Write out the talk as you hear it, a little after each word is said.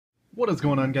What is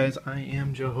going on, guys? I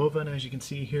am Jehovah, and as you can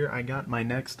see here, I got my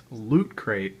next loot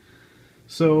crate.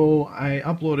 So I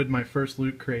uploaded my first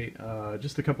loot crate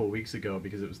just a couple of weeks ago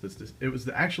because it was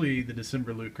actually the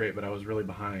December loot crate, but I was really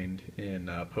behind in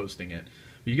posting it.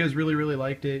 But you guys really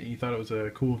liked it, and you thought it was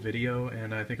a cool video,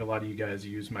 and I think a lot of you guys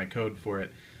used my code for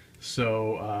it.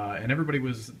 So and everybody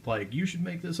was like, you should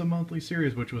make this a monthly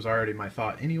series, which was already my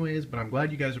thought anyways, but I'm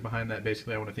glad you guys are behind that.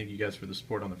 Basically, I want to thank you guys for the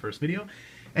support on the first video.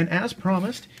 And as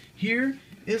promised, here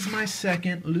is my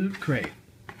second loot crate.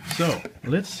 So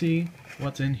let's see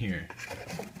what's in here.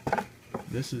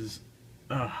 This is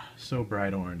so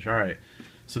bright orange. Alright,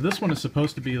 so this one is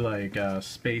supposed to be like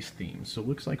space themed. So it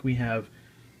looks like we have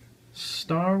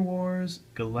Star Wars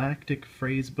Galactic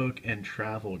Phrasebook and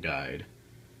Travel Guide.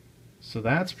 So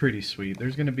that's pretty sweet.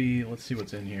 There's going to be, let's see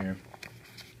what's in here.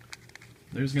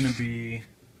 There's going to be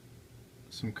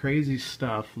some crazy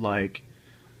stuff like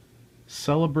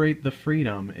Celebrate the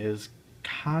Freedom is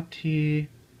Kati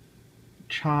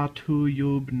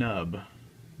Chatuyub Nub.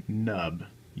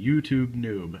 YouTube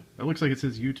Noob. It looks like it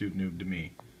says YouTube Noob to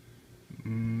me.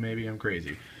 Maybe I'm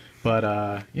crazy.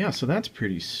 But yeah, so that's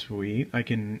pretty sweet. I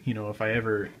can, you know, if I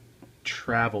ever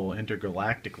travel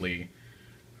intergalactically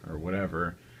or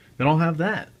whatever, then I'll have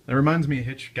that. That reminds me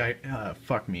of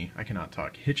fuck me, I cannot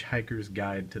talk. Hitchhiker's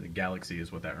Guide to the Galaxy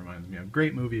is what that reminds me of.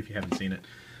 Great movie if you haven't seen it.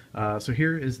 So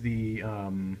here is the,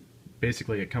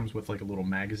 basically it comes with like a little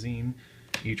magazine.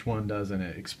 Each one does, and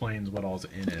it explains what all's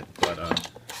in it. But,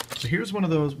 so here's one of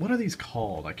those, what are these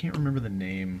called? I can't remember the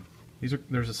name.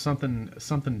 There's a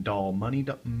something doll, mummy,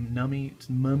 one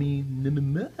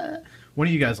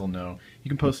of you guys will know. You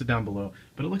can post it down below.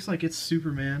 But it looks like it's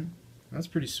Superman. That's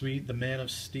pretty sweet. The Man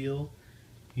of Steel.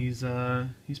 He's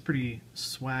pretty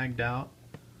swagged out.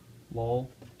 Lol.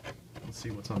 Let's see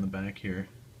what's on the back here.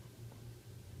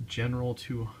 General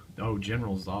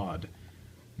Zod.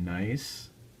 Nice.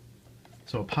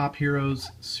 So Pop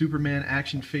Heroes Superman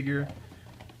action figure.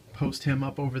 Post him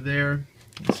up over there.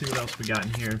 Let's see what else we got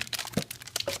in here.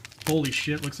 Holy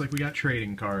shit, looks like we got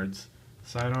trading cards.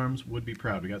 Sidearms would be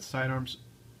proud. We got Sidearms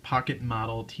Pocket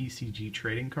Model TCG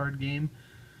trading card game.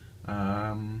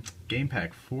 Game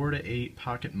pack 4 to 8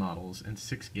 pocket models and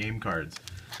 6 game cards.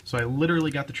 So I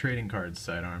literally got the trading cards,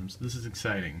 Sidearms. This is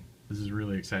exciting. This is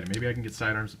really exciting. Maybe I can get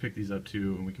Sidearms to pick these up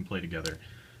too and we can play together.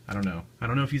 I don't know. I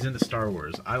don't know if he's into Star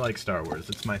Wars. I like Star Wars.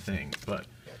 It's my thing, but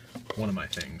one of my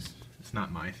things. It's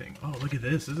not my thing. Oh, look at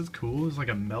this. This is cool. It's like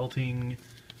a melting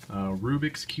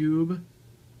Rubik's Cube.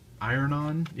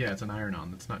 Iron-on. Yeah, it's an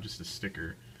iron-on. That's not just a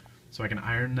sticker. So I can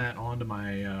iron that onto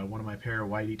my one of my pair of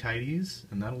whitey tighties,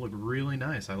 and that'll look really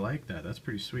nice. I like that. That's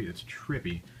pretty sweet. It's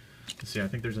trippy. Let's see, I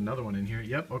think there's another one in here.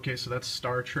 Yep, okay, so that's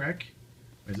Star Trek.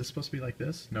 Is this supposed to be like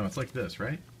this? No, it's like this,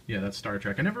 right? Yeah, that's Star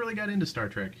Trek. I never really got into Star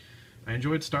Trek. I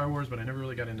enjoyed Star Wars, but I never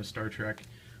really got into Star Trek.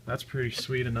 That's pretty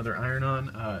sweet. Another iron-on.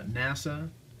 NASA.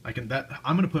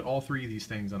 I'm gonna put all 3 of these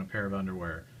things on a pair of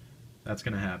underwear. That's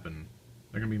gonna happen.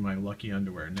 They're gonna be my lucky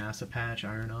underwear. NASA patch,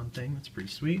 iron-on thing. That's pretty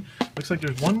sweet. Looks like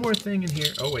there's one more thing in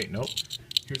here. Oh wait, nope.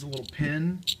 Here's a little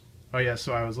pin. Oh yeah,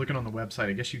 so I was looking on the website.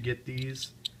 I guess you get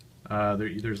these.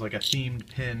 There's like a themed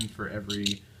pin for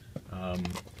every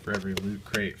loot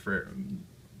crate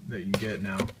that you get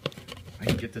now. I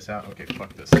can get this out. Okay,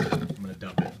 fuck this. I'm gonna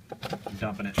dump it. I'm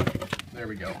dumping it. There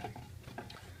we go.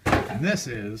 And this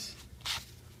is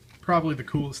probably the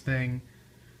coolest thing.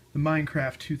 The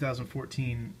Minecraft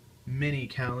 2014 mini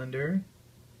calendar.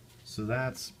 So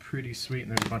that's pretty sweet,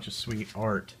 and there's a bunch of sweet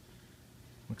art.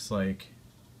 Looks like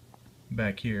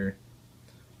back here.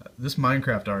 This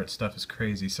Minecraft art stuff is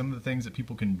crazy. Some of the things that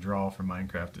people can draw for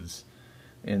Minecraft is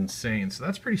insane. So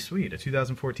that's pretty sweet. A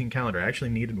 2014 calendar. I actually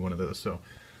needed one of those. So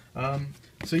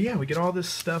yeah, we get all this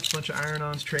stuff, a bunch of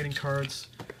iron-ons, trading cards,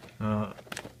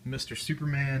 Mr.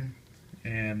 Superman,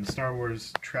 and the Star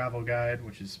Wars Travel Guide,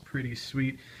 which is pretty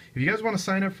sweet. If you guys want to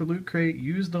sign up for Loot Crate,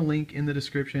 use the link in the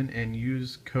description and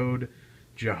use code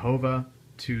Jehovah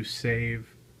to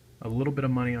save a little bit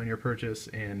of money on your purchase,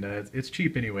 and it's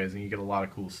cheap anyways, and you get a lot of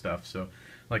cool stuff. So,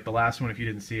 like the last one, if you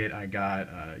didn't see it, I got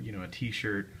you know, a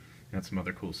t-shirt and some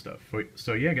other cool stuff.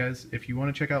 So yeah, guys, if you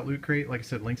want to check out Loot Crate, like I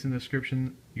said, links in the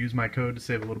description. Use my code to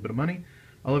save a little bit of money.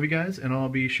 I love you guys, and I'll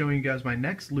be showing you guys my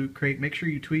next Loot Crate. Make sure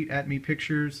you tweet at me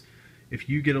pictures. If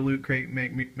you get a Loot Crate,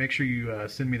 make sure you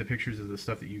send me the pictures of the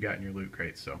stuff that you got in your Loot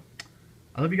Crate. So,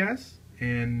 I love you guys,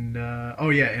 and oh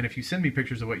yeah, and if you send me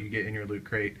pictures of what you get in your Loot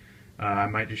Crate, I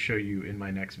might just show you in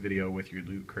my next video with your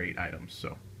Loot Crate items.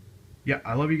 So, yeah,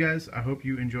 I love you guys. I hope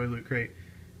you enjoy Loot Crate,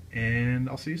 and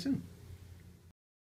I'll see you soon.